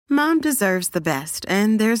Mom deserves the best,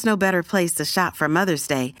 and there's no better place to shop for Mother's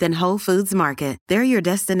Day than Whole Foods Market. They're your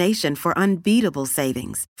destination for unbeatable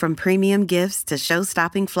savings, from premium gifts to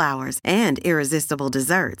show-stopping flowers and irresistible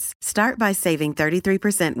desserts. Start by saving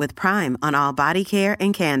 33% with Prime on all body care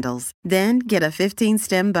and candles. Then get a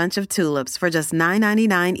 15-stem bunch of tulips for just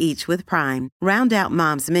 $9.99 each with Prime. Round out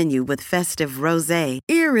Mom's menu with festive rosé,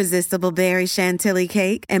 irresistible berry chantilly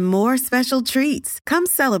cake, and more special treats. Come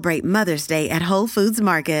celebrate Mother's Day at Whole Foods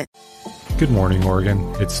Market. Good morning,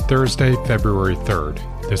 Oregon. It's Thursday, February 3rd.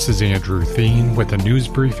 This is Andrew Theen with a news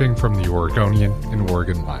briefing from the Oregonian and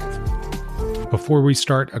Oregon Live. Before we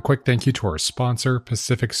start, a quick thank you to our sponsor,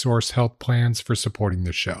 Pacific Source Health Plans, for supporting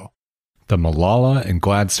the show. The Molalla and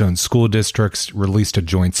Gladstone school districts released a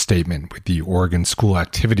joint statement with the Oregon School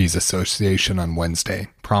Activities Association on Wednesday,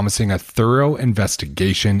 promising a thorough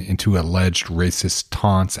investigation into alleged racist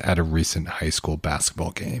taunts at a recent high school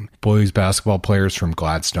basketball game. Boys basketball players from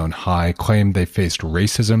Gladstone High claimed they faced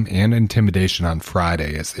racism and intimidation on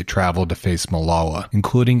Friday as they traveled to face Molalla,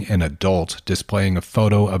 including an adult displaying a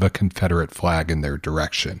photo of a Confederate flag in their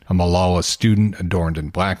direction. A Molalla student adorned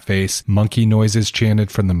in blackface, monkey noises chanted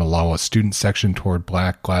from the Molalla student section toward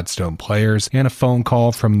black Gladstone players, and a phone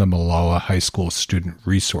call from the Molalla High School student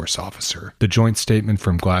resource officer. The joint statement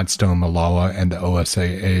from Gladstone, Molalla, and the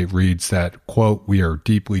OSAA reads that, quote, "We are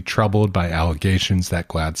deeply troubled by allegations that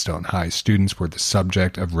Gladstone High students were the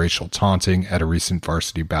subject of racial taunting at a recent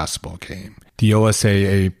varsity basketball game. The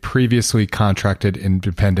OSAA previously contracted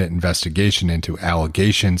independent investigation into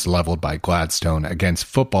allegations leveled by Gladstone against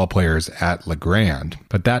football players at LeGrand,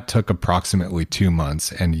 but that took approximately 2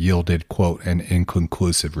 months and yielded, quote, an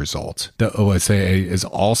inconclusive result. The OSAA is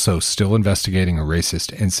also still investigating a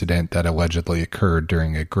racist incident that allegedly occurred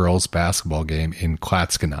during a girls' basketball game in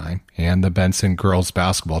Clatskanie, and the Benson girls'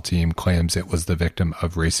 basketball team claims it was the victim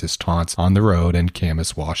of racist taunts on the road in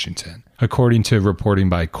Camas, Washington. According to reporting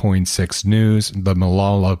by Coin6 News, the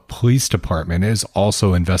Molalla Police Department is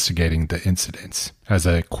also investigating the incidents as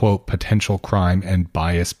a, quote, potential crime and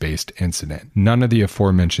bias-based incident. None of the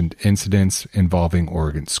aforementioned incidents involving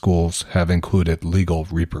Oregon schools have included legal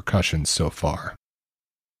repercussions so far.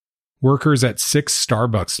 Workers at 6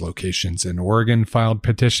 Starbucks locations in Oregon filed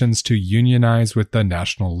petitions to unionize with the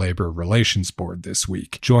National Labor Relations Board this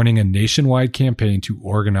week, joining a nationwide campaign to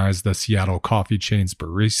organize the Seattle coffee chain's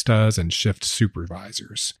baristas and shift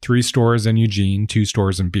supervisors. 3 stores in Eugene, 2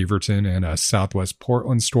 stores in Beaverton, and a Southwest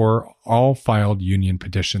Portland store all filed union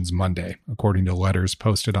petitions Monday, according to letters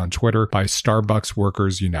posted on Twitter by Starbucks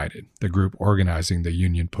Workers United, the group organizing the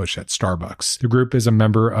union push at Starbucks. The group is a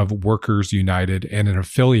member of Workers United and an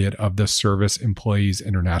affiliate of the Service Employees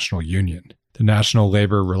International Union. The National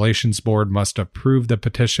Labor Relations Board must approve the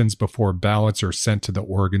petitions before ballots are sent to the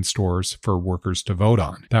Oregon stores for workers to vote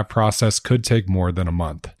on. That process could take more than a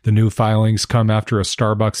month. The new filings come after a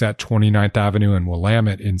Starbucks at 29th Avenue and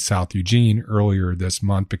Willamette in South Eugene earlier this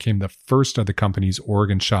month became the first of the company's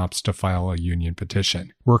Oregon shops to file a union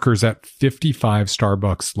petition. Workers at 55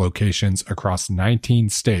 Starbucks locations across 19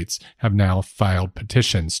 states have now filed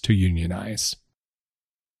petitions to unionize.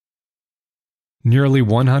 Nearly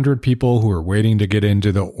 100 people who are waiting to get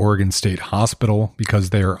into the Oregon State Hospital because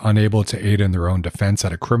they are unable to aid in their own defense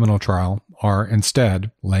at a criminal trial are instead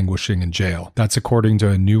languishing in jail. That's according to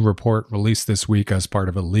a new report released this week as part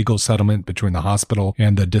of a legal settlement between the hospital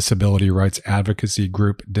and the disability rights advocacy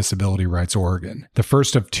group Disability Rights Oregon. The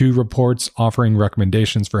first of 2 reports offering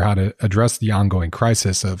recommendations for how to address the ongoing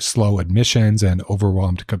crisis of slow admissions and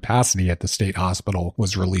overwhelmed capacity at the state hospital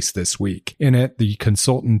was released this week. In it, the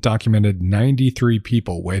consultant documented 93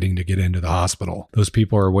 people waiting to get into the hospital. Those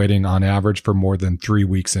people are waiting on average for more than 3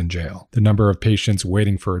 weeks in jail. The number of patients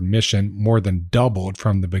waiting for admission more than doubled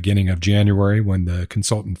from the beginning of January when the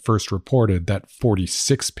consultant first reported that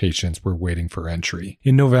 46 patients were waiting for entry.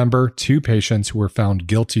 In November, 2 patients who were found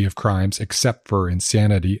guilty of crimes except for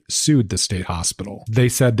insanity sued the state hospital. They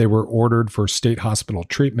said they were ordered for state hospital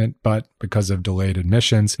treatment, but because of delayed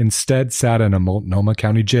admissions, instead sat in a Multnomah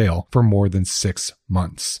County jail for more than 6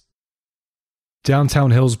 months. Downtown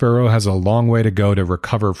Hillsborough has a long way to go to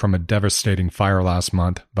recover from a devastating fire last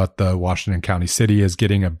month, but the Washington County City is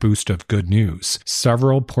getting a boost of good news.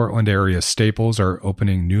 Several Portland area staples are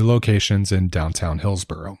opening new locations in downtown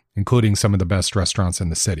Hillsborough. including some of the best restaurants in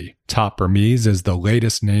the city. Top Burmese is the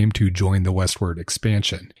latest name to join the westward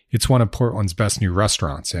expansion. It's one of Portland's best new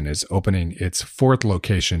restaurants and is opening its 4th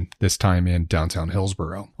location, this time in downtown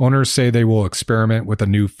Hillsborough. Owners say they will experiment with a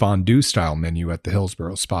new fondue-style menu at the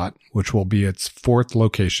Hillsborough spot, which will be its 4th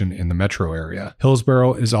location in the metro area.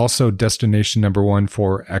 Hillsborough is also destination number 1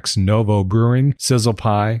 for Ex Novo Brewing, Sizzle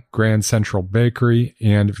Pie, Grand Central Bakery,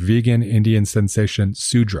 and vegan Indian sensation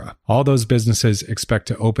Sudra. All those businesses expect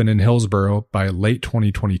to open in Hillsborough by late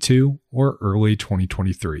 2022 or early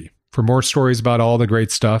 2023. For more stories about all the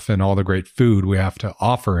great stuff and all the great food we have to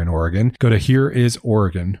offer in Oregon, go to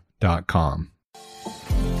hereisoregon.com.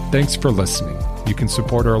 Thanks for listening. You can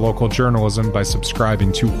support our local journalism by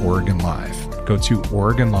subscribing to Oregon Live. Go to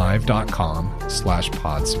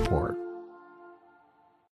OregonLive.com/pod support.